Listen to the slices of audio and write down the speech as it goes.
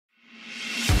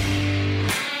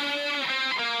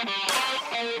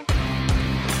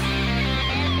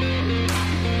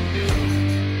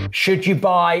Should you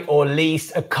buy or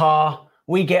lease a car?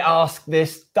 We get asked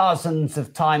this dozens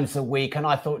of times a week. And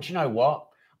I thought, you know what?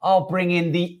 I'll bring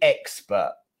in the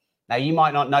expert. Now, you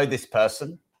might not know this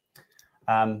person.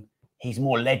 He's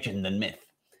more legend than myth.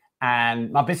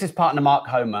 And my business partner, Mark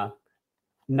Homer,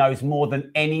 knows more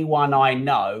than anyone I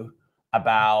know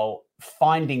about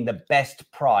finding the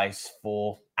best price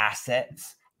for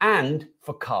assets and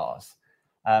for cars.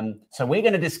 So we're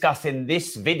going to discuss in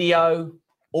this video,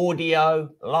 audio,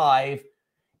 live,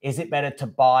 is it better to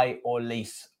buy or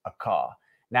lease a car?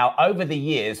 Now, over the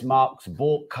years, Mark's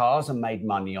bought cars and made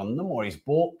money on them, or he's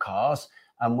bought cars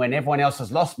and when everyone else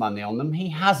has lost money on them, he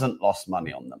hasn't lost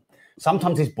money on them.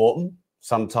 Sometimes he's bought them,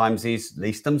 sometimes he's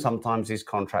leased them, sometimes he's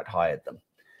contract hired them.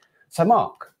 So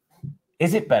Mark,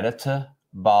 is it better to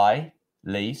buy,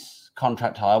 lease,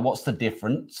 contract hire? What's the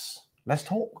difference? Let's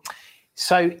talk.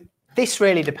 So this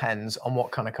really depends on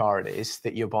what kind of car it is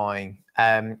that you're buying.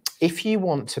 If you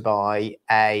want to buy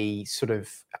a sort of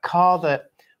a car that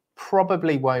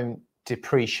probably won't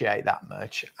depreciate that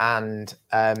much and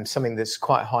something that's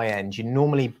quite high end, you're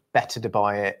normally better to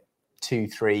buy it 2,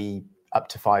 3, up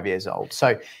to 5 years old.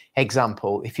 So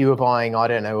example, if you were buying, I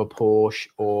don't know, a Porsche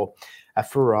or a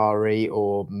Ferrari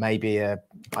or maybe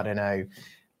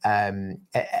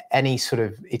any sort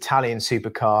of Italian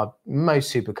supercar,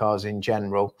 most supercars in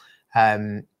general,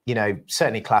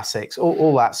 certainly classics,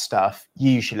 all that stuff,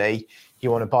 usually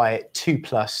you want to buy it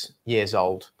 2+ years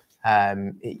old.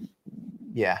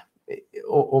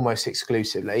 Almost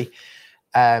exclusively.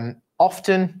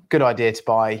 Often good idea to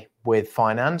buy with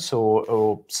finance,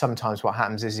 or sometimes what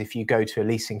happens is if you go to a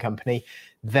leasing company,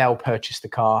 they'll purchase the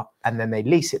car and then they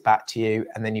lease it back to you,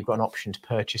 and then you've got an option to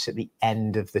purchase at the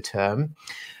end of the term.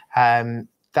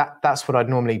 That's what I'd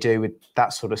normally do with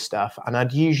that sort of stuff, and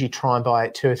I'd usually try and buy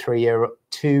it 2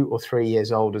 or 3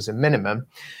 years old as a minimum,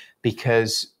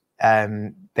 because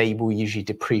they will usually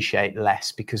depreciate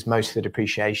less, because most of the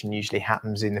depreciation usually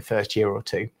happens in the first year or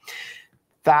two.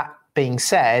 That being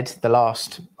said, the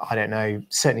last, I don't know,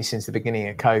 certainly since the beginning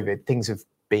of COVID, things have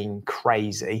been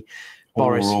crazy.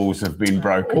 All rules have been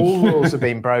broken. All rules have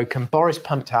been broken. Boris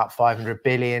pumped out 500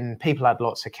 billion. People had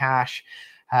lots of cash.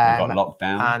 We got locked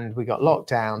down. And we got locked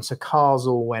down. So cars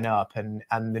all went up and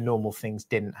the normal things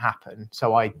didn't happen.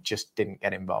 So I just didn't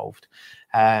get involved.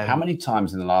 How many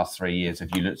times in the last 3 years have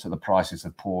you looked at the prices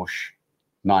of Porsche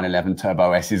 911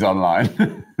 Turbo S's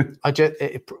online?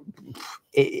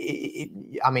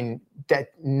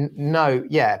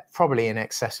 Probably in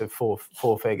excess of four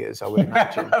figures, I would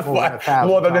imagine.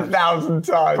 More than 1,000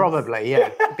 times. Probably, yeah.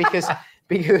 Because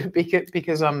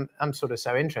I'm sort of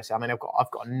so interested. I mean, I've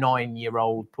got a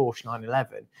 9-year-old Porsche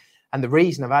 911, and the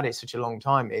reason I've had it such a long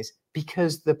time is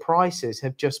because the prices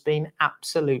have just been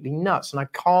absolutely nuts, and I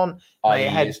can't.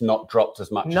 It's not dropped as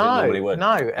much as it normally would.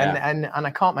 No, and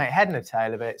I can't make head and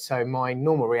tail of it. So my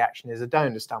normal reaction is I don't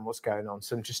understand what's going on,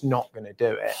 so I'm just not going to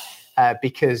do it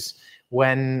because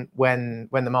when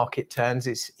the market turns,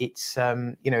 it's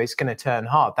going to turn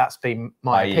hard. That's been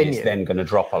my opinion. It's then going to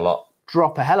drop a lot.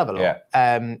 Drop a hell of a lot.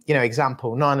 Yeah.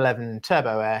 Example, 911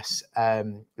 Turbo S,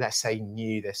 let's say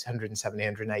new, this 170,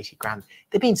 180 grand.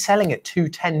 They've been selling at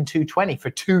 210, 220 for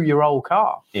a 2-year-old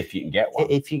car. If you can get one.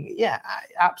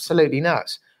 Absolutely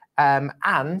nuts.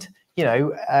 It's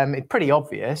pretty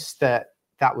obvious that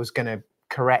was going to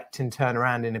correct and turn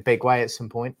around in a big way at some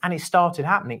point. And it started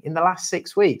happening in the last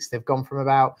 6 weeks. They've gone from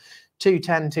about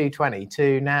 210, 220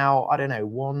 to now, I don't know,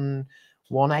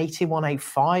 180,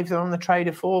 185 they're on the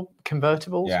trader for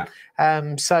convertibles. Yeah.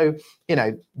 So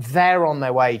they're on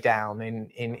their way down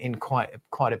in quite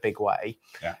a big way.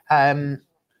 Yeah.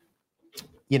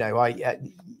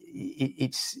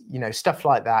 It's stuff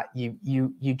like that.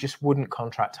 You just wouldn't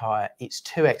contract hire. It's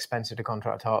too expensive to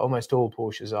contract hire. Almost all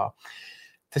Porsches are.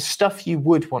 The stuff you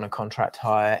would want to contract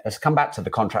hire. Let's come back to the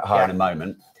contract hire in a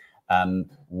moment.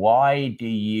 Why do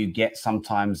you get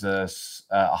sometimes a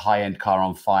high-end car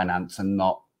on finance and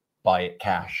not buy it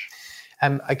cash?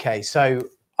 Okay, so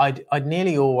I'd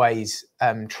nearly always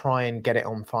try and get it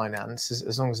on finance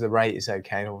as long as the rate is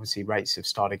okay. And obviously, rates have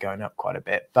started going up quite a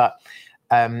bit, but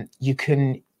you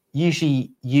can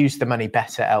usually use the money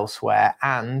better elsewhere.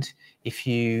 And if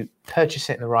you purchase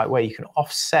it in the right way, you can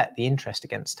offset the interest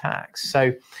against tax.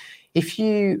 So if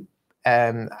you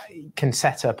can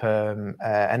set up an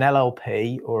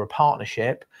LLP or a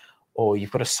partnership, or you've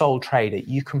got a sole trader,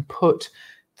 you can put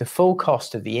the full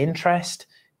cost of the interest,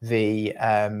 the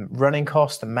running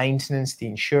cost, the maintenance, the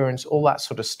insurance, all that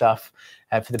sort of stuff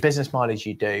for the business mileage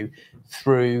you do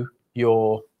through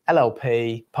your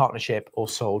LLP, partnership, or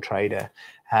sole trader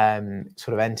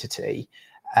sort of entity.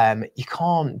 You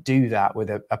can't do that with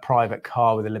a private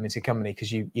car with a limited company,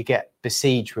 because you get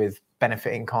besieged with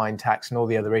benefit in kind tax and all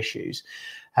the other issues.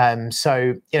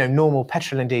 So, normal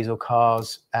petrol and diesel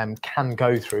cars can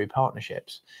go through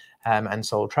partnerships and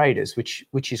sole traders,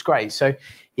 which is great. So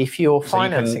if you're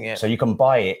financing it, so you can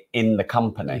buy it in the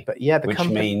company, but the which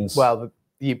company, means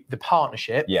the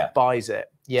partnership buys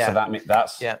it. Yeah. So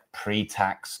that's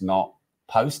pre-tax, not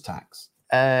post-tax.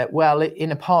 Well,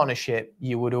 in a partnership,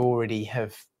 you would already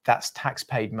have, that's tax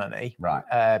paid money,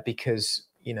 right? Because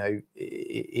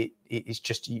it's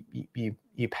just you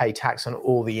pay tax on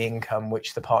all the income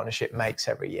which the partnership makes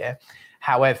every year.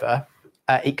 However,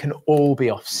 it can all be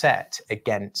offset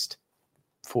against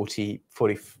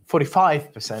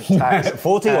 45% tax.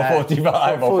 40 or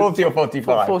 45, or 40 or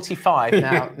 45.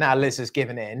 45. Now Liz has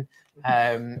given in.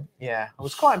 I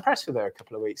was quite impressed with her a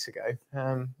couple of weeks ago.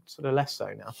 Sort of less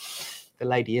so now. The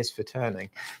lady is for turning.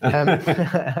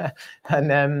 So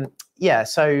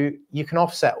you can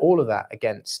offset all of that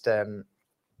against, the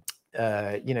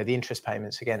interest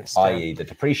payments against, i.e. the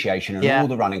depreciation and all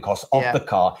the running costs of the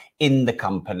car in the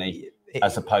company,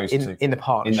 as opposed to in the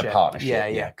partnership. In the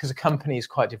partnership, because a company is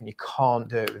quite different. You can't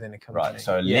do it within a company. Right.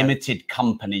 So a limited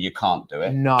company, you can't do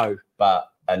it. No.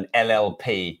 But an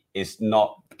LLP is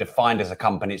not defined as a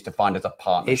company; it's defined as a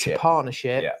partnership. It's a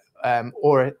partnership. Yeah.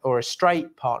 Or a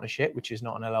straight partnership, which is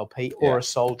not an LLP, or a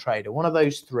sole trader. One of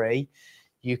those three,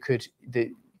 you could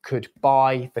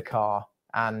buy the car,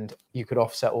 and you could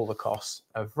offset all the costs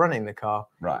of running the car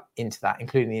into that,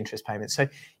 including the interest payments. So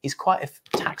it's quite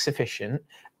tax efficient,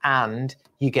 and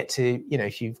you get to,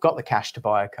 if you've got the cash to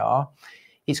buy a car,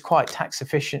 it's quite tax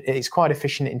efficient. It's quite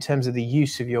efficient in terms of the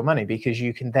use of your money, because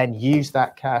you can then use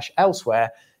that cash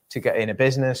elsewhere to get in a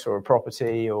business or a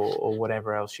property or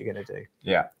whatever else you're going to do.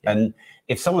 Yeah. And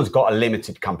if someone's got a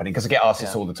limited company, because I get asked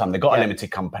this all the time, they've got a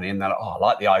limited company and they're like, I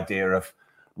like the idea of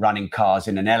running cars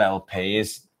in an LLP.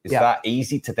 Is that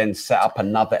easy to then set up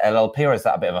another LLP, or is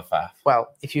that a bit of a faff? Well,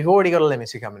 if you've already got a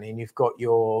limited company and you've got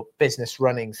your business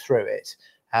running through it,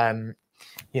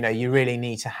 you really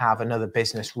need to have another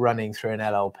business running through an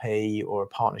LLP or a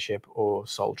partnership or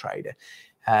sole trader.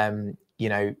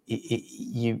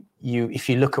 If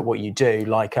you look at what you do,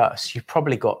 like us, you've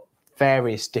probably got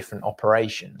various different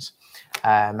operations,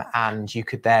 and you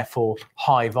could therefore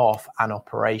hive off an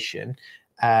operation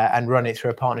and run it through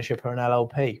a partnership or an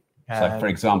LLP. So, for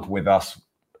example, with us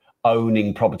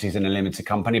owning properties in a limited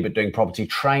company, but doing property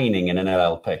training in an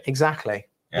LLP. Exactly.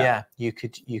 Yeah, you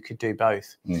could do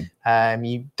both.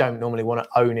 You don't normally want to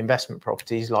own investment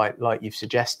properties like you've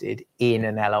suggested in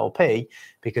an LLP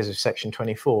because of Section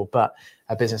 24. But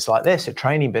a business like this, a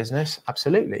training business,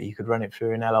 absolutely, you could run it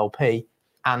through an LLP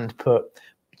and put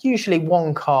usually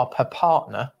one car per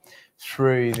partner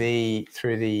through the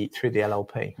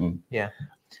LLP. Yeah.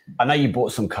 I know you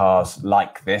bought some cars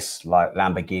like this, like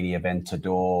Lamborghini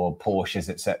Aventador, Porsches,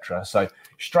 etc. So,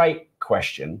 straight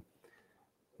question.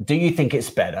 Do you think it's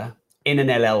better in an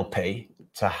LLP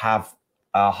to have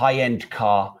a high-end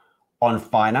car on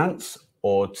finance,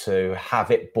 or to have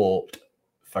it bought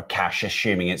for cash,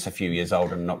 assuming it's a few years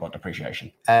old and not got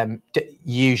depreciation?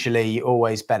 Usually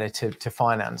always better to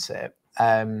finance it,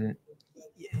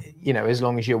 as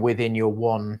long as you're within your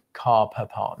one car per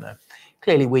partner.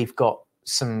 Clearly, we've got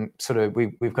some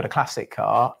we've got a classic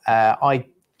car. I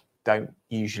don't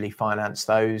usually finance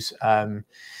those.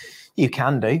 You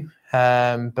can do.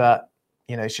 But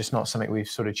it's just not something we've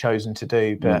sort of chosen to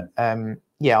do. But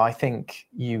I think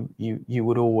you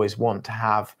would always want to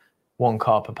have one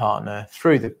car per partner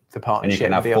through the partnership. And you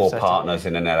can have four partners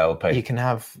in an LLP. You can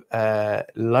have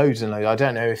loads and loads. I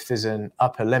don't know if there's an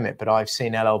upper limit, but I've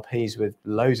seen LLPs with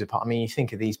loads of partners. I mean, you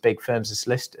think of these big firms as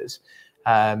solicitors.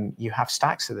 You have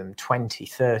stacks of them, 20,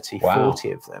 30,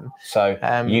 40 of them. So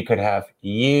you could have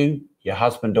you, your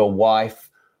husband or wife,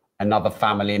 another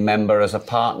family member as a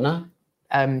partner?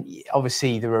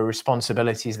 Obviously, there are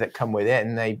responsibilities that come with it,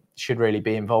 and they should really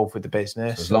be involved with the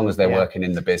business. As long as they're working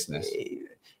in the business.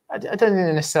 I don't think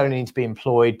they necessarily need to be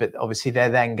employed, but obviously they're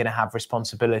then going to have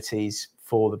responsibilities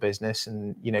for the business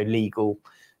and, legal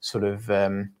sort of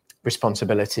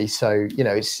responsibility. So,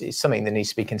 it's something that needs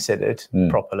to be considered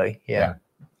properly. Yeah.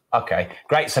 Okay,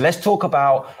 great. So let's talk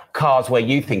about cars where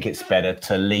you think it's better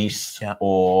to lease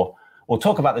or we'll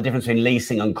talk about the difference between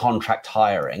leasing and contract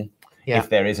hiring, if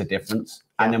there is a difference,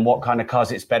 and then what kind of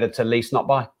cars it's better to lease, not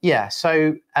buy. Yeah,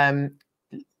 so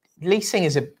leasing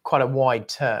is quite a wide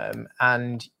term,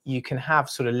 and you can have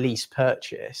sort of lease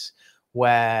purchase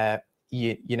where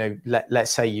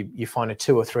let's say you find a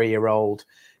 2 or 3 year old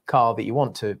car that you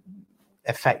want to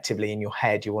effectively in your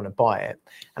head, you want to buy it.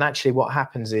 And actually what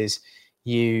happens is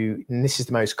and this is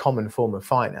the most common form of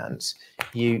finance,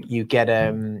 you get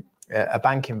a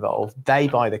bank involved, they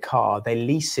buy the car, they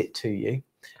lease it to you,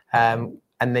 and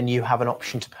then you have an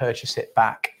option to purchase it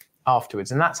back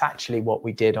afterwards. And that's actually what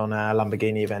we did on our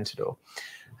Lamborghini Aventador.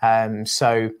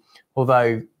 So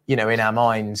although, in our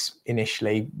minds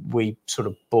initially we sort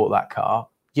of bought that car,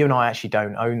 you and I actually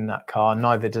don't own that car,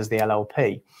 neither does the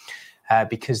LLP,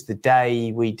 because the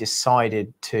day we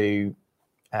decided to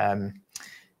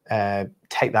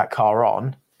take that car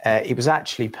on, it was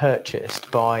actually purchased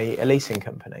by a leasing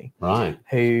company. Right.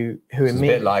 Who it's a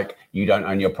bit like you don't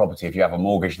own your property. If you have a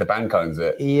mortgage, the bank owns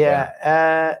it.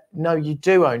 Yeah. No, you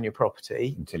do own your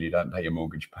property. Until you don't pay your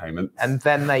mortgage payments. And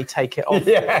then they take it off.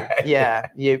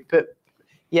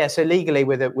 So legally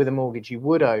with a mortgage, you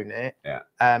would own it. Yeah.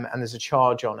 And there's a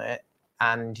charge on it,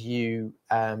 and you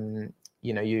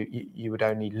would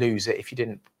only lose it if you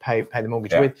didn't pay the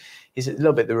mortgage. Yeah. Is a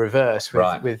little bit the reverse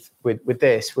with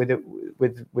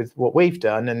what we've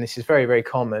done, and this is very, very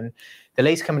common. The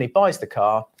lease company buys the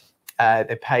car,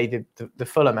 they pay the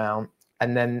full amount,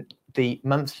 and then the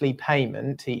monthly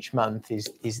payment each month is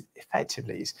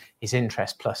effectively is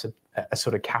interest plus a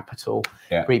sort of capital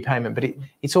repayment, but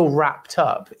it's all wrapped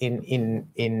up in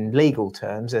legal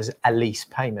terms as a lease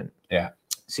payment. Yeah.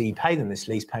 So you pay them this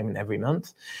lease payment every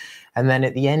month, and then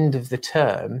at the end of the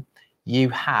term, you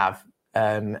have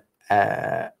the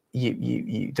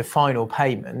final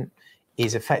payment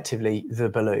is effectively the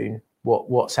balloon,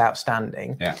 what's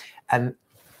outstanding, and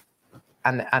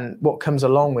what comes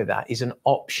along with that is an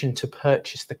option to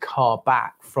purchase the car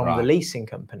back from the leasing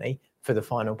company for the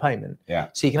final payment. Yeah.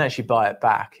 So you can actually buy it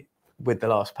back with the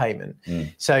last payment.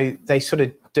 So they sort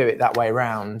of do it that way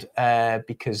around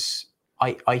because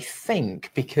I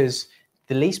think because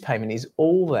the lease payment is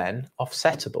all then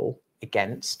offsettable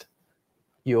against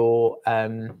your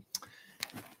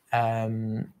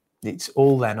it's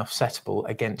all then offsettable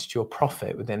against your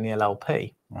profit within the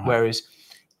LLP. Right. Whereas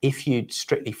if you'd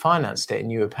strictly financed it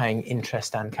and you were paying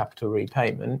interest and capital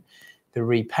repayment, the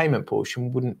repayment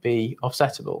portion wouldn't be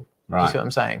offsettable. Right. You see what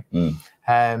I'm saying?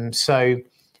 So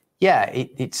yeah,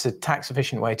 it's a tax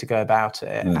efficient way to go about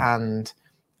it. And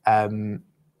I don't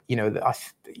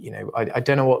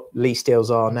know what lease deals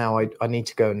are now. I need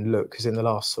to go and look, because in the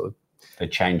last sort of, they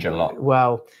change a lot.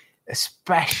 Well,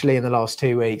 especially in the last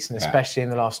 2 weeks and especially in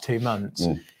the last 2 months,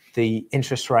 the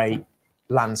interest rate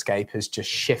landscape has just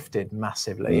shifted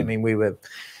massively. I mean, we were,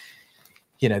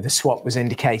 the swap was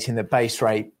indicating that base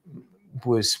rate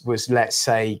was let's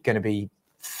say going to be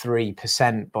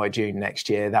 3% by June next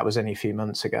year. That was only a few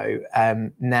months ago.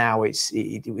 Now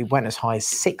it went as high as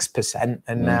 6%,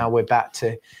 and now we're back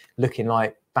to looking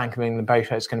like Bank of England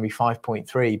base rate is going to be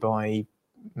 5.3 by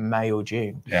May or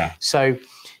June. Yeah. So,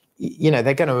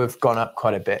 they're going to have gone up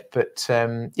quite a bit, but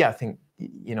I think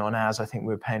on ours, I think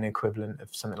we're paying an equivalent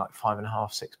of something like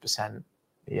 5.5-6%.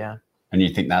 Yeah. And you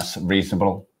think that's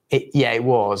reasonable? It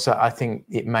was. I think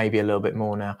it may be a little bit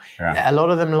more now. Yeah. A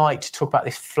lot of them like to talk about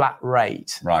this flat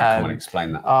rate. Right, come on,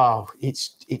 explain that. Oh,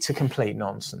 it's a complete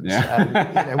nonsense.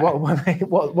 Yeah.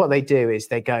 What they do is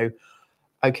they go,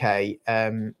 okay,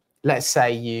 let's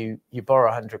say you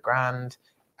borrow 100 grand,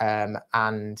 and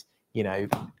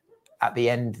at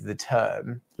the end of the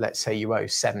term, let's say you owe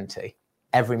 70.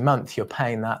 Every month you're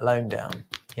paying that loan down.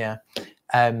 Yeah.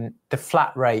 The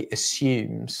flat rate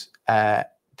assumes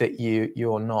that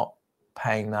you're not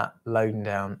paying that loan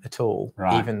down at all,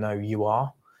 even though you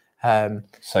are.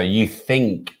 So you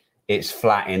think it's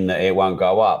flat in that it won't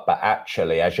go up, but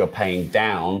actually as you're paying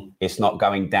down, it's not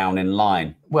going down in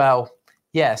line. Well,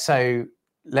 yeah. So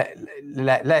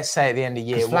let's say at the end of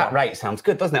year flat rate sounds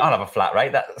good, doesn't it? I'll have a flat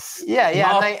rate. That's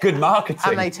good marketing.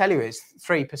 And they tell you it's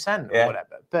 3% or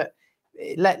whatever. But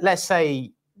let's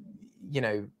say,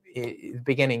 the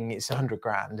beginning it's 100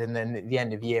 grand, and then at the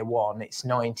end of year one it's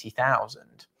 90,000.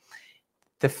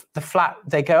 The flat,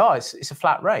 they go, it's a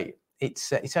flat rate.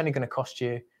 It's only going to cost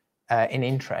you in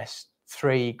interest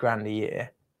 3 grand a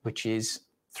year, which is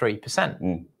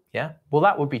 3%. Yeah. Well,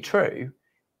 that would be true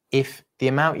if the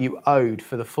amount you owed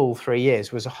for the full 3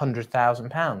 years was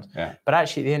 £100,000. Yeah. But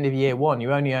actually at the end of year one,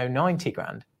 you only owe 90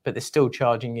 grand, but they're still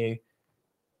charging you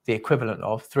the equivalent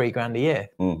of 3 grand a year.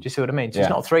 Do you see what I mean? So it's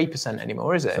not 3%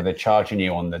 anymore, is it? So they're charging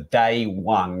you on the day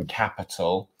one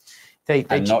capital,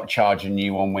 and not charging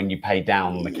you on when you pay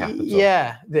down the capital.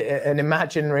 Yeah, an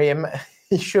imaginary,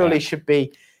 surely should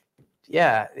be,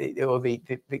 or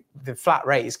the flat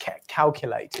rate is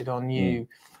calculated on you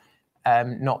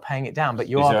not paying it down, but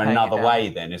you are paying it down. Is there another way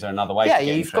then? Is there another way? Yeah,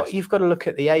 you've got to look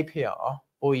at the APR,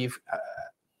 or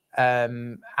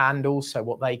and also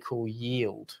what they call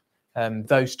yield.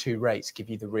 Those two rates give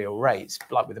you the real rates.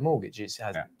 Like with the mortgage, it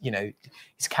has,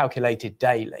 it's calculated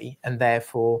daily, and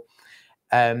therefore,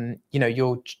 they're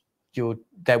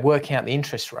working out the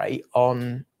interest rate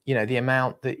on, the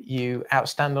amount that you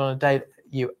outstand on a day,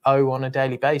 you owe on a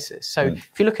daily basis. So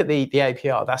if you look at the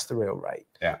APR, that's the real rate,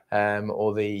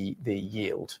 or the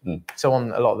yield. So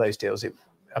on a lot of those deals,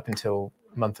 up until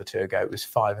a month or two ago, it was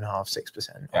 5.5%,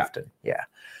 6% often.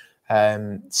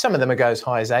 Some of them go as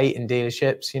high as 8% in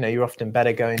dealerships. You're often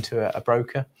better going to a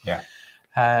broker.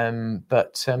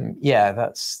 It's a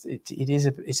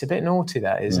bit naughty,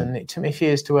 that is, and it took me a few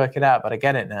years to work it out, but I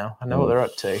get it now. I know what they're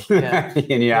up to.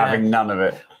 And you're having none of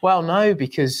it. Well, no,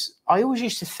 because I always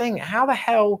used to think, how the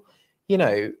hell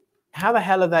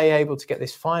are they able to get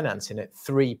this financing at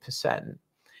 3%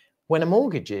 when a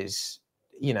mortgage is,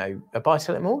 a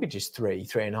buy-to-let mortgage is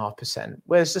 3.5%,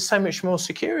 whereas there's so much more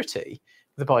security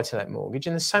with a buy-to-let mortgage,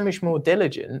 and there's so much more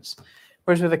diligence.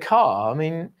 Whereas with a car, I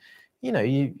mean,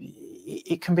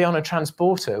 it can be on a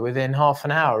transporter within half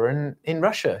an hour and in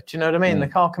Russia. Do you know what I mean? The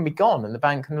car can be gone and the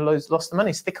bank can have lost the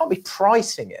money. So they can't be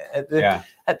pricing it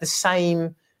at the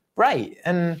same rate.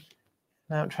 And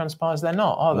now it transpires they're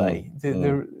not, are they?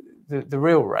 The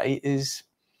real rate is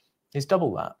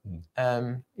double that.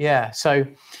 So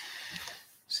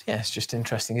it's just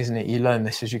interesting, isn't it? You learn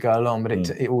this as you go along, but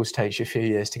it always takes you a few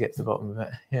years to get to the bottom of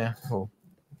it. Or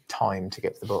time to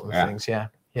get to the bottom of things. So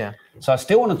I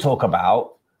still want to talk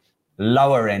about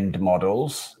lower end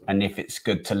models and if it's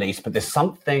good to lease, but there's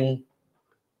something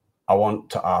I want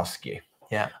to ask you.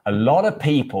 A lot of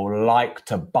people like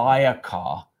to buy a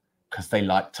car because they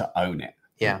like to own it.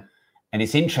 And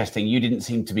it's interesting, you didn't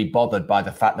seem to be bothered by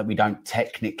the fact that we don't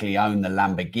technically own the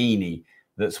Lamborghini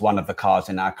that's one of the cars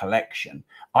in our collection.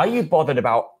 Are you bothered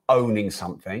about owning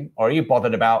something, or are you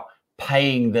bothered about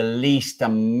paying the least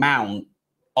amount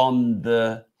on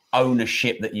the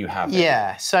ownership that you have?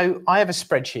 So I have a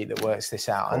spreadsheet that works this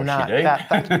out, and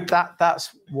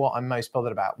that's what I'm most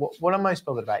bothered about. What I'm most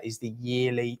bothered about is the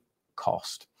yearly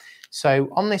cost. So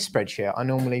on this spreadsheet, I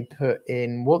normally put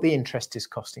in what the interest is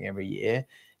costing every year,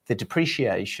 the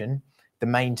depreciation, the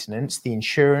maintenance, the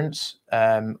insurance.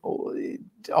 Sometimes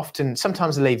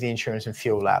I leave the insurance and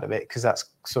fuel out of it because that's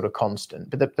sort of constant.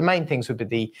 But the main things would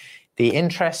be the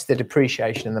interest, the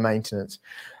depreciation, and the maintenance.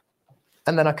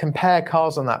 And then I compare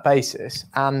cars on that basis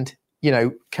and,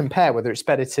 compare whether it's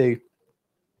better to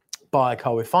buy a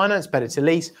car with finance, better to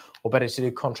lease, or better to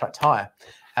do contract hire.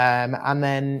 And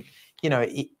then,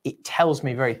 it tells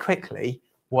me very quickly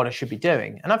what I should be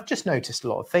doing. And I've just noticed a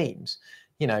lot of themes,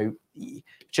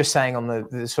 just saying on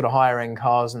the sort of higher end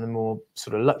cars and the more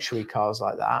sort of luxury cars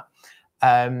like that,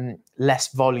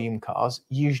 less volume cars,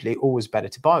 usually always better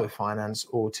to buy with finance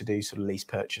or to do sort of lease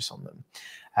purchase on them.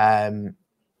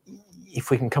 If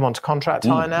we can come on to contract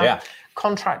hire now,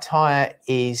 contract hire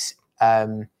is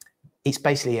it's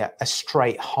basically a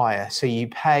straight hire. So you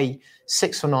pay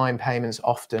 6 or 9 payments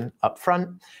often up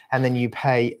front, and then you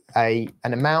pay an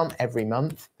amount every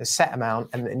month, a set amount,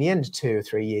 and at the end of 2 or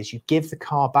 3 years, you give the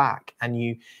car back, and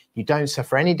you don't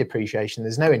suffer any depreciation.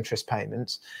 There's no interest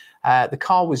payments. The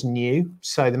car was new,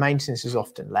 so the maintenance is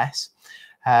often less.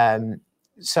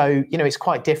 So, it's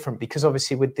quite different because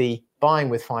obviously with the buying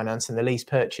with finance and the lease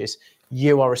purchase,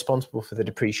 you are responsible for the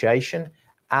depreciation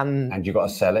and you've got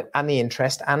to sell it and the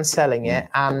interest and selling it.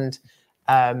 And,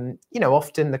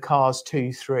 often the car's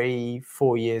 2, 3,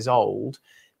 4 years old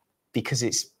because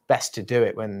it's best to do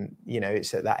it when,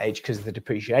 it's at that age because of the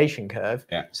depreciation curve.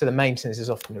 So the maintenance is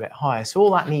often a bit higher. So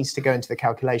all that needs to go into the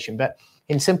calculation. But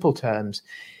in simple terms,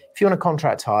 if you want a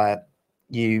contract hire,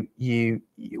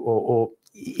 or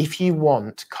if you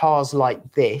want cars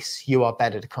like this, you are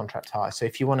better to contract hire. So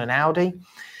if you want an Audi,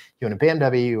 you want a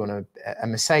BMW, you want a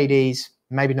Mercedes,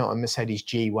 maybe not a Mercedes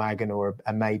G-Wagon or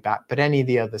a Maybach, but any of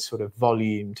the other sort of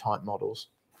volume type models.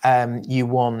 You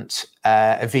want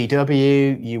a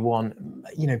VW, you want,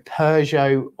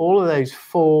 Peugeot, all of those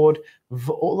Ford,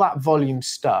 all that volume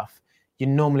stuff, you're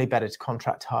normally better to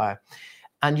contract hire.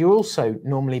 And you're also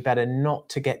normally better not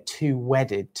to get too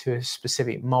wedded to a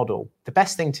specific model. The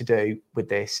best thing to do with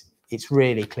this, it's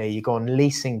really clear. You go on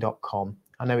leasing.com.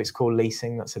 I know it's called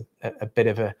leasing. That's a bit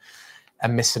of a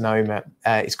misnomer.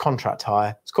 It's contract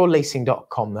hire. It's called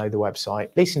leasing.com though, the website,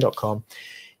 leasing.com.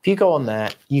 If you go on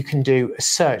there, you can do a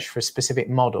search for a specific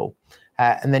model.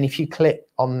 And then if you click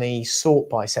on the sort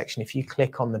by section, if you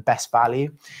click on the best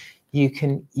value, you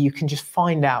can just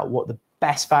find out what the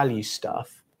best value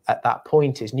stuff at that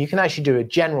point is. And you can actually do a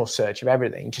general search of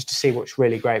everything just to see what's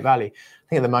really great value. I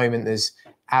think at the moment there's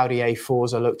Audi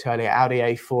A4s. I looked earlier, Audi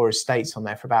A4 estates on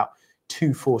there for about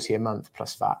 240 a month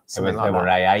plus VAT. There were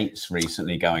A8s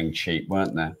recently going cheap,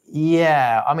 weren't there?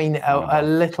 Yeah, I mean, a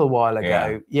little while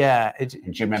ago. Yeah. Do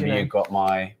you remember you got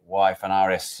my wife an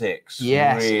RS6?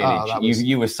 Yes. Really cheap.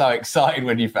 You were so excited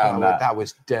when you found that. That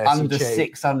was dirty Under cheap.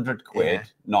 600 quid,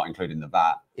 not including the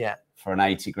VAT. Yeah. For an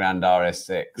 80 grand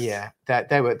RS6. Yeah,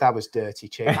 that was dirty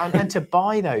cheap. And to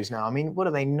buy those now, I mean, what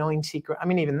are they, 90 grand? I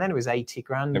mean, even then it was 80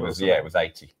 grand. It was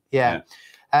 80. Yeah.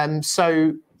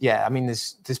 So, yeah, I mean,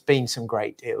 there's been some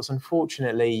great deals.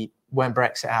 Unfortunately, when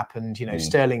Brexit happened,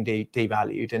 sterling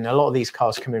devalued, and a lot of these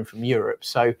cars come in from Europe.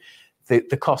 So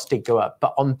the cost did go up.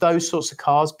 But on those sorts of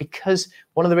cars, because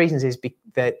one of the reasons is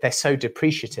they're so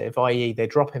depreciative, i.e. they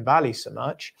drop in value so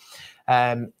much,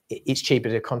 it's cheaper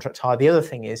to contract hire. The other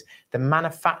thing is the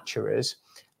manufacturers,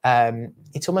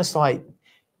 it's almost like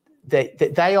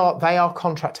they are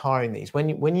contract hiring these.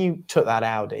 When you took that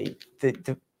Audi,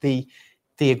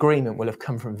 the agreement will have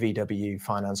come from VW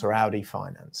Finance or Audi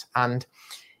Finance, and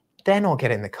they're not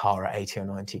getting the car at 80 or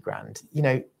 90 grand.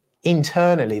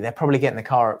 Internally, they're probably getting the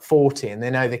car at 40, and they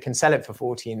know they can sell it for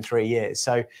 40 in 3 years.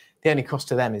 So the only cost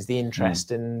to them is the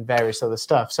interest and various other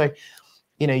stuff. So,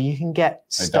 you can get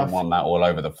They stuff. don't want that all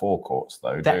over the forecourts,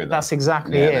 though, do they? That's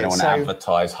exactly it. They don't want to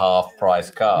advertise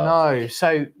half-price cars. No.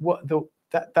 So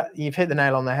that you've hit the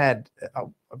nail on the head. I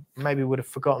maybe would have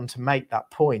forgotten to make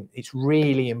that point. It's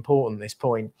really important, this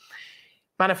point.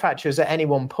 Manufacturers at any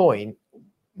one point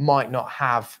might not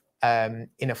have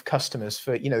enough customers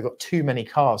for, they've got too many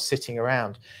cars sitting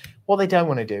around. What they don't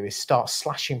want to do is start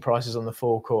slashing prices on the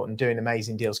forecourt and doing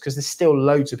amazing deals, because there's still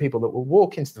loads of people that will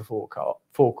walk into the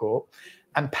forecourt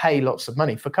and pay lots of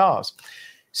money for cars.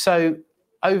 So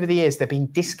over the years, they've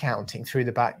been discounting through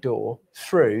the back door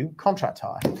through contract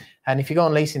hire. And if you go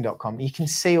on leasing.com, you can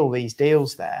see all these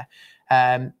deals there.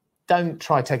 Don't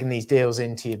try taking these deals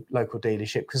into your local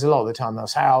dealership, because a lot of the time they'll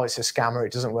say, oh, it's a scammer,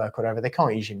 it doesn't work, whatever. They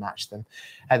can't usually match them.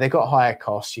 They've got higher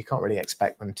costs. You can't really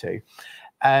expect them to.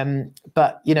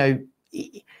 But,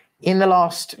 in the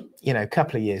last,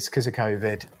 couple of years, because of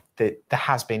COVID, there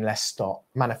has been less stock.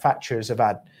 Manufacturers have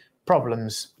had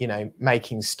problems,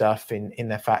 making stuff in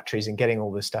their factories and getting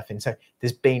all this stuff in. So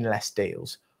there's been less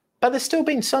deals, but there's still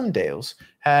been some deals.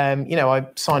 I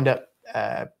signed up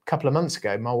a couple of months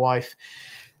ago. My wife,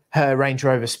 her Range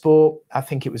Rover Sport, I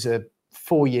think it was a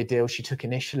 4-year deal she took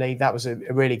initially. That was a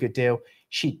really good deal.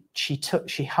 She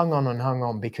hung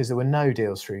on because there were no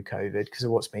deals through COVID because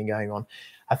of what's been going on.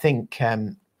 I think,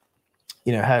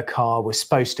 her car was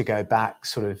supposed to go back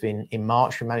sort of in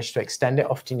March. We managed to extend it.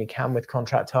 Often you can with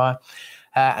contract hire.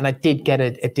 And I did get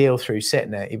a deal through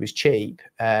Sitner. It was cheap.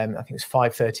 I think it was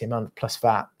 $530 a month plus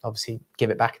VAT. Obviously, give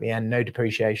it back at the end. No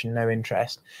depreciation, no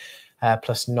interest,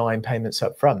 plus 9 payments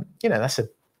up front. That's a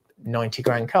 90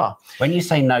 grand car. When you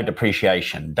say no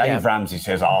depreciation, Dave Ramsey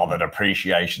says, the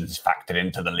depreciation is factored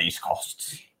into the lease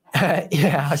costs.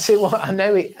 I see. Well, I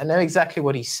know exactly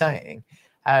what he's saying.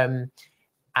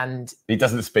 And he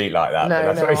doesn't speak like that. No,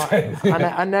 but that's what he's saying.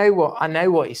 I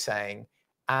know what he's saying.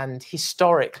 And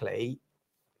historically,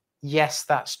 yes,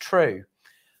 that's true.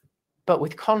 But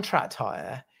with contract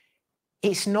hire,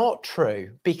 it's not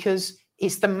true, because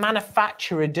it's the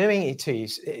manufacturer doing it to you.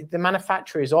 The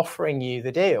manufacturer is offering you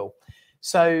the deal.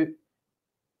 So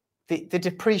the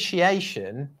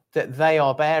depreciation that they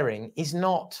are bearing is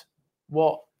not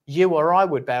what you or I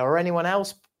would bear or anyone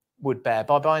else would bear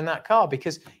by buying that car,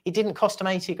 because it didn't cost them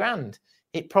 80 grand.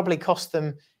 It probably cost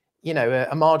them,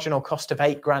 a marginal cost of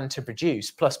 8 grand to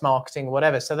produce, plus marketing or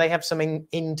whatever. So they have some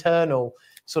internal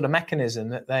sort of mechanism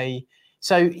that they...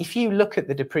 So if you look at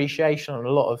the depreciation on a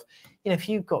lot of, you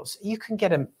can get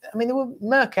there were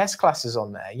Merc S-classes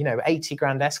on there, 80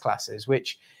 grand S-classes,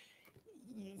 which,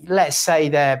 let's say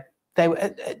they were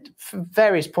at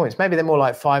various points, maybe they're more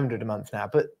like 500 a month now,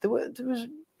 but there was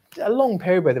a long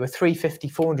period where there were 350,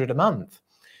 400 a month.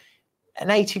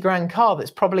 An 80 grand car that's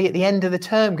probably at the end of the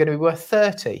term going to be worth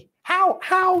 30.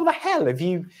 How the hell have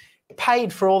you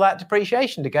paid for all that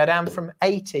depreciation to go down from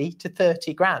 80 to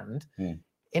 30 grand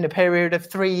in a period of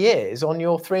 3 years on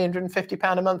your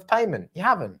 £350 a month payment? You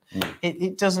haven't.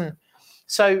 It doesn't.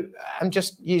 So I'm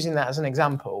just using that as an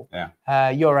example.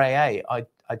 Yeah. Your AA, I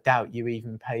doubt you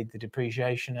even paid the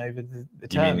depreciation over the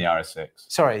term. You mean the RS6?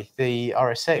 Sorry, the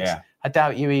RS6. Yeah. I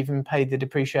doubt you even paid the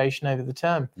depreciation over the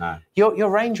term. No. Your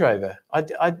Range Rover, I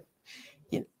don't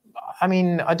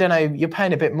know. You're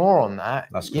paying a bit more on that.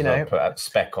 That's because I put a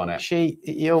spec on it.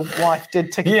 Your wife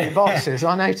did tick the boxes.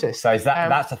 I noticed. So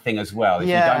that's a thing as well. If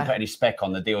you don't put any spec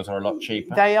on, the deals are a lot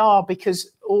cheaper. They are,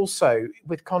 because also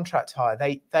with contract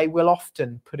hire, they will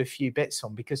often put a few bits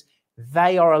on, because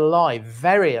they are alive,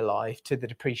 very alive to the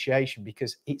depreciation,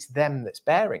 because it's them that's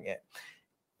bearing it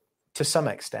to some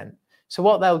extent. So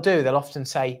what they'll do, they'll often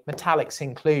say metallics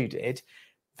included,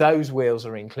 those wheels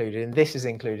are included, and this is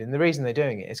included. And the reason they're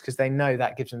doing it is because they know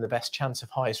that gives them the best chance of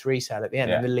highest resale at the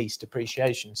end and the least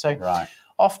depreciation. So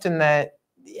often they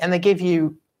give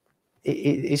you,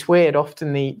 it's weird,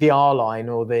 often the R line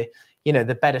or the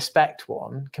better spec'd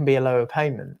one can be a lower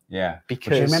payment. Yeah.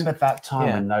 Because you remember that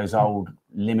time when those old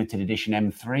limited edition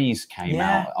M3s came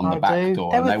out on the back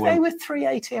door? They were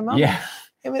 $380 a month. Yeah.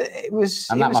 It was,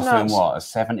 and that must have been what, a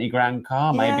 70 grand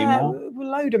car, maybe more? A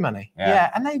load of money. Yeah.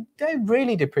 And they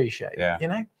really depreciate, you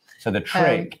know? So the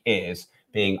trick is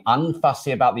being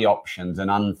unfussy about the options and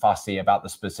unfussy about the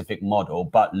specific model,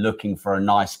 but looking for a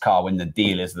nice car when the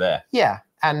deal is there. Yeah.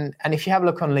 And if you have a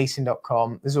look on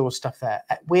leasing.com, there's all stuff there.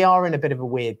 We are in a bit of a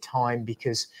weird time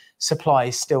because supply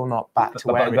is still not back to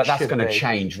where it should be. But that's going to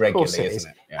change regularly, isn't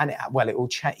it? Yeah. And it will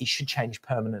change. It should change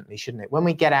permanently, shouldn't it? When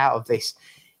we get out of this,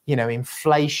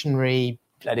 inflationary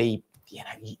bloody,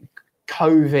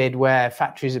 COVID, where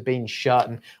factories have been shut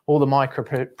and all the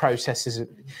microprocessors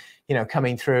are,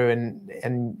 coming through, and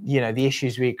the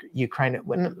issues with Ukraine,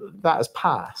 when that has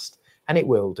passed, and it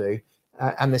will do,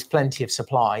 and there's plenty of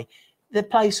supply, the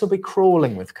place will be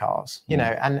crawling with cars,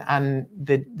 and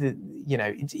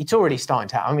it's already starting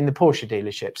to happen. I mean, the Porsche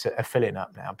dealerships are filling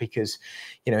up now because,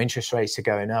 interest rates are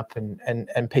going up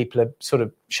and people are sort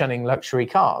of shunning luxury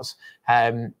cars.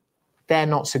 They're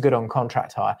not so good on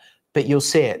contract hire, but you'll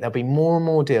see it. There'll be more and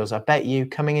more deals, I bet you,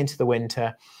 coming into the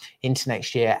winter, into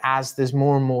next year, as there's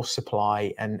more and more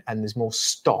supply and there's more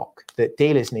stock that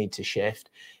dealers need to shift,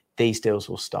 these deals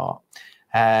will start.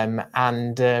 If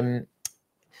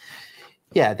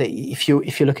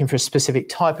you're looking for a specific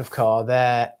type of car,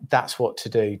 that's what to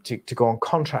do, to go on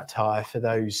contract hire for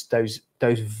those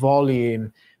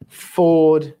volume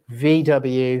Ford,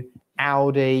 VW,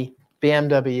 Audi,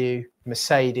 BMW,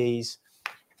 Mercedes.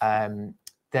 They're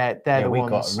the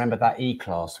ones. Remember that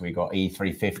E-Class we got,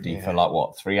 E350 for like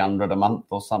what, 300 a month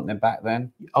or something back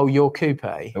then? Oh, your coupe?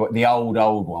 The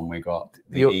old one we got,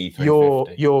 the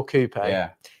E350. Your coupe?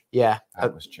 Yeah.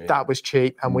 That was cheap. That was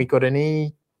cheap, and we got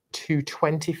an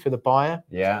E220 for the buyer.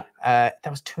 Yeah. That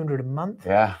was 200 a month.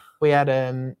 Yeah. We had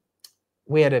a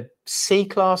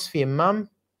C-Class for your mum,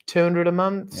 200 a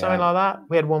month, something like that.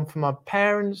 We had one for my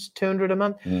parents, 200 a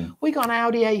month. We got an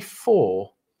Audi A4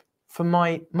 for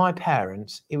my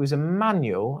parents. It was a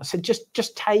manual. I said,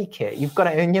 just take it. You've got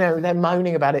it. And they're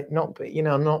moaning about it not being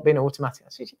automatic. I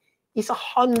said, it's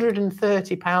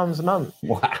 £130 a month.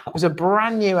 Wow. It was a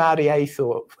brand new Audi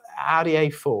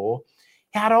A4.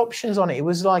 It had options on it. It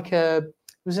was like it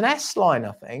was an S-line,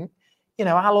 I think.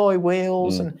 Alloy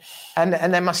wheels, and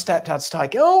then my stepdad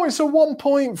started going, oh, it's a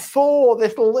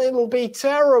 1.4. It'll be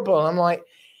terrible. I'm like,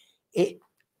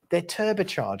 they're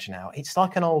turbocharged now. It's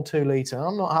like an old 2-litre.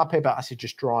 I'm not happy about it. I said,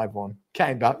 just drive one.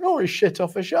 Came back, oh, he's shit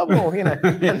off a shovel,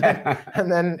 and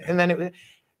then it was.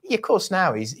 Yeah, of course,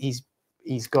 now he's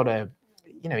got a,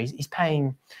 he's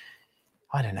paying,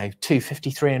 I don't know,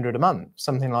 250, 300 a month,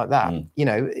 something like that.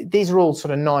 These are all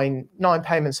sort of nine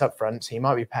payments up front. So you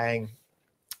might be paying,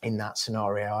 in that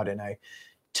scenario, I don't know,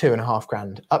 2.5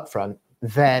 grand up front.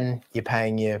 Then you're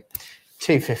paying your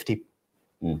 250,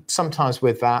 sometimes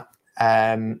with that,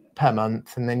 per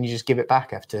month, and then you just give it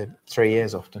back after 3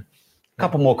 years often. A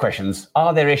couple more questions.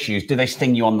 Are there issues? Do they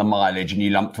sting you on the mileage and you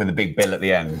lumped with a big bill at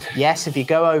the end? Yes, if you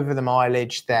go over the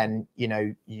mileage, then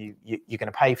you're going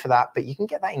to pay for that, but you can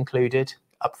get that included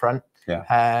up front.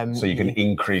 Yeah. So you can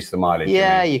increase the mileage.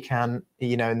 Yeah, you can.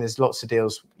 And there's lots of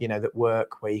deals that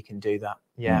work where you can do that.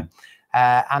 Yeah.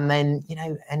 And then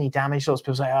any damage. Lots of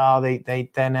people say, oh,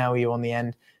 they nail you on the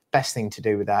end. Best thing to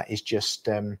do with that is just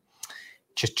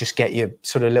get your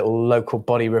sort of little local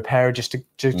body repairer just to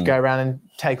go around and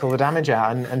take all the damage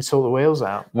out and sort the wheels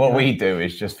out. What we do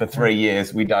is just for 3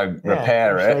 years we don't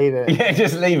repair it. Leave it. Yeah,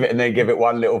 just leave it and then give it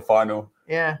one little final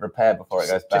repair before it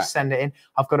goes back. Just send it in.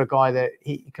 I've got a guy that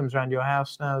he comes around your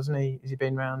house now, hasn't he? Has he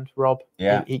been around? Rob?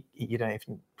 Yeah. You don't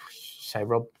even say,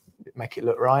 Rob, make it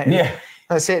look right. Yeah.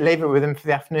 That's it. Leave it with him for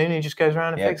the afternoon. He just goes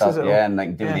around and fixes it all. Yeah, and they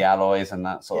can do the alloys and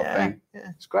that sort of thing.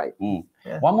 Yeah, it's great.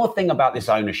 Yeah. One more thing about this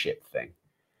ownership thing.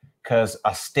 Because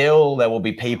there will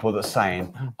be people that are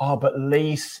saying, oh, but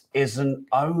lease isn't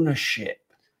ownership.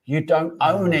 You don't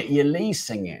own it, you're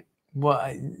leasing it.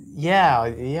 Well, you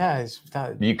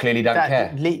clearly don't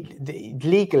care.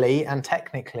 Legally and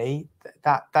technically,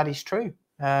 that is true.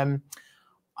 I'm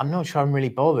not sure I'm really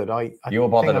bothered. You're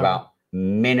bothered about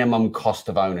minimum cost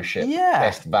of ownership,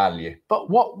 best value. But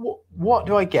what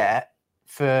do I get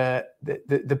for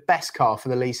the best car for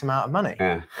the least amount of money?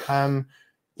 Yeah.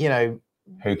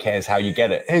 Who cares how you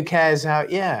get it? Who cares how?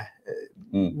 Yeah.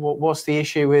 What's the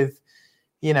issue with,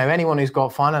 anyone who's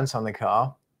got finance on the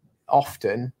car?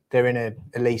 often they're in a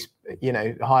lease,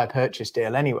 a hire purchase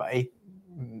deal anyway.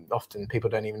 Often people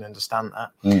don't even understand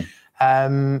that.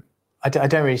 I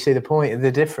don't really see the point of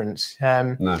the difference.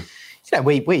 No.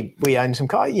 We own some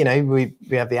cars. We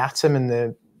have the Atom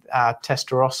and our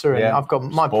Testarossa, and I've got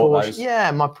my Porsche. Those. Yeah,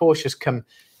 my Porsche's come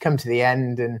to the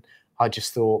end, and I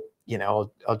just thought,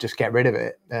 I'll just get rid of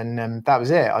it, and that was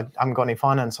it. I haven't got any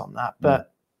finance on that.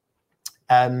 But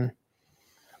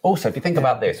also, if you think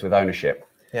about this with ownership,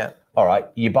 all right,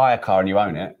 you buy a car and you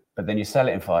own it, but then you sell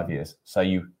it in 5 years, so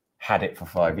you had it for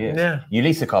 5 years. Yeah. You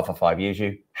lease a car for 5 years,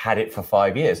 you had it for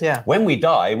 5 years. Yeah. When we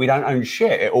die, we don't own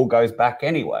shit. It all goes back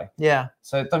anyway. Yeah.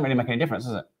 So it doesn't really make any difference,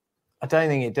 does it? I don't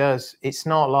think it does. It's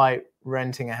not like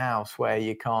renting a house where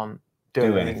you can't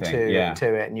do anything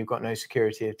to it, and you've got no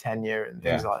security of tenure and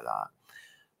things like that.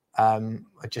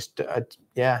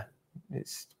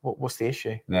 It's what's the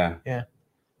issue?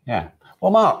 Yeah.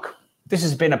 Well, Mark, this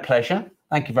has been a pleasure.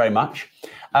 Thank you very much.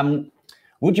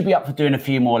 Would you be up for doing a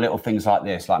few more little things like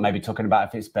this, like maybe talking about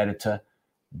if it's better to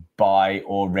buy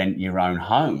or rent your own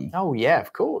home? Oh yeah,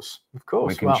 of course.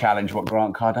 We can challenge what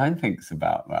Grant Cardone thinks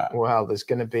about that. Well, there's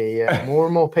going to be more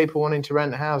and more people wanting to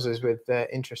rent houses with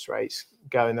interest rates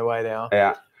going the way they are.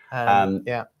 Yeah.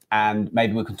 And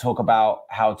maybe we can talk about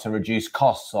how to reduce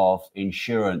costs of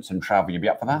insurance and travel. You'd be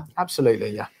up for that? Absolutely,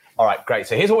 yeah. All right, great.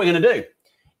 So here's what we're going to do.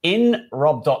 In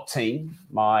Rob.team,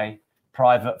 my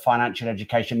private financial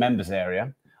education members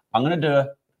area, I'm going to do a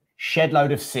shed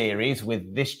load of series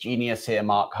with this genius here,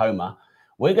 Mark Homer.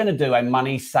 We're going to do a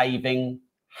money saving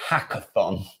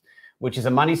hackathon, which is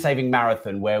a money saving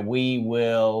marathon where we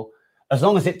will, as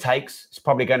long as it takes, it's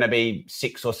probably going to be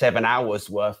 6 or 7 hours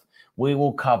worth. We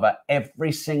will cover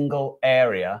every single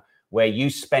area where you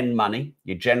spend money,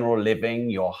 your general living,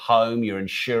 your home, your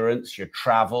insurance, your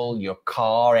travel, your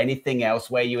car, anything else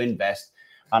where you invest.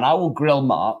 And I will grill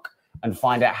Mark and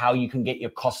find out how you can get your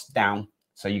costs down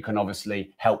so you can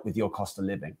obviously help with your cost of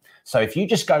living. So if you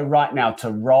just go right now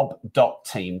to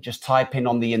rob.team, just type in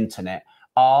on the internet,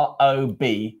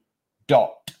 rob.team,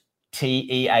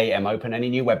 open any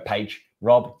new web page,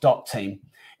 rob.team.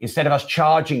 Instead of us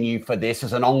charging you for this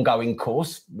as an ongoing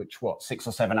course, which 6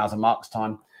 or 7 hours of Mark's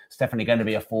time, it's definitely going to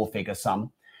be a 4-figure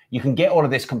sum. You can get all of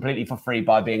this completely for free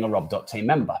by being a rob.team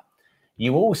member.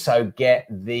 You also get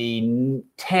the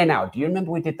 10-hour. Do you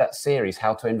remember we did that series,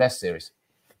 How to Invest series?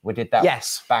 We did that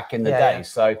back in the day. Yeah.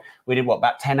 So we did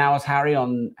about 10 hours, Harry,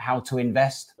 on how to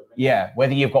invest? Yeah,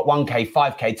 whether you've got 1K,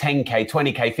 5K, 10K,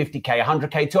 20K, 50K,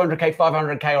 100K, 200K,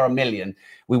 500K, or $1 million.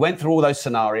 We went through all those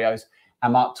scenarios,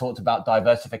 and Mark talked about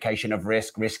diversification of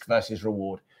risk versus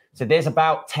reward. So there's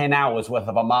about 10 hours worth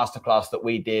of a masterclass that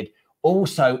we did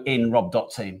also in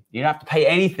Rob.team. You don't have to pay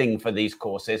anything for these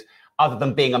courses other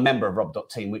than being a member of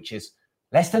Rob.team, which is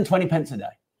less than 20 pence a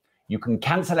day. You can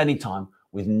cancel anytime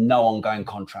with no ongoing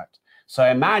contract. So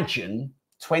imagine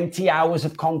 20 hours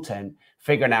of content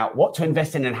figuring out what to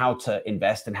invest in and how to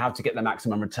invest and how to get the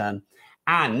maximum return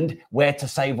and where to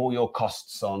save all your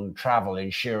costs on travel,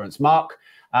 insurance. Mark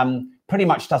pretty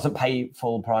much doesn't pay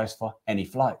full price for any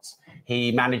flights.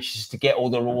 He manages to get all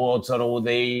the rewards on all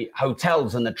the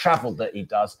hotels and the travel that he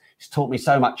does. He's taught me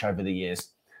so much over the years.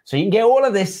 So you can get all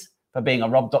of this for being a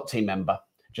Rob.team member.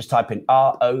 Just type in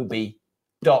rob.team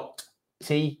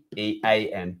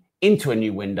into a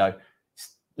new window.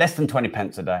 It's less than 20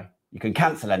 pence a day. You can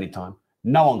cancel anytime.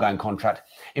 No ongoing contract.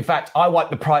 In fact, I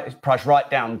wiped the price right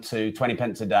down to 20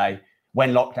 pence a day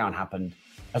when lockdown happened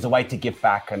as a way to give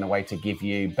back and a way to give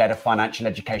you better financial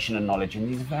education and knowledge in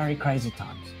these very crazy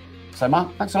times. So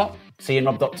Mark, thanks a lot. See you in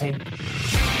Rob.team.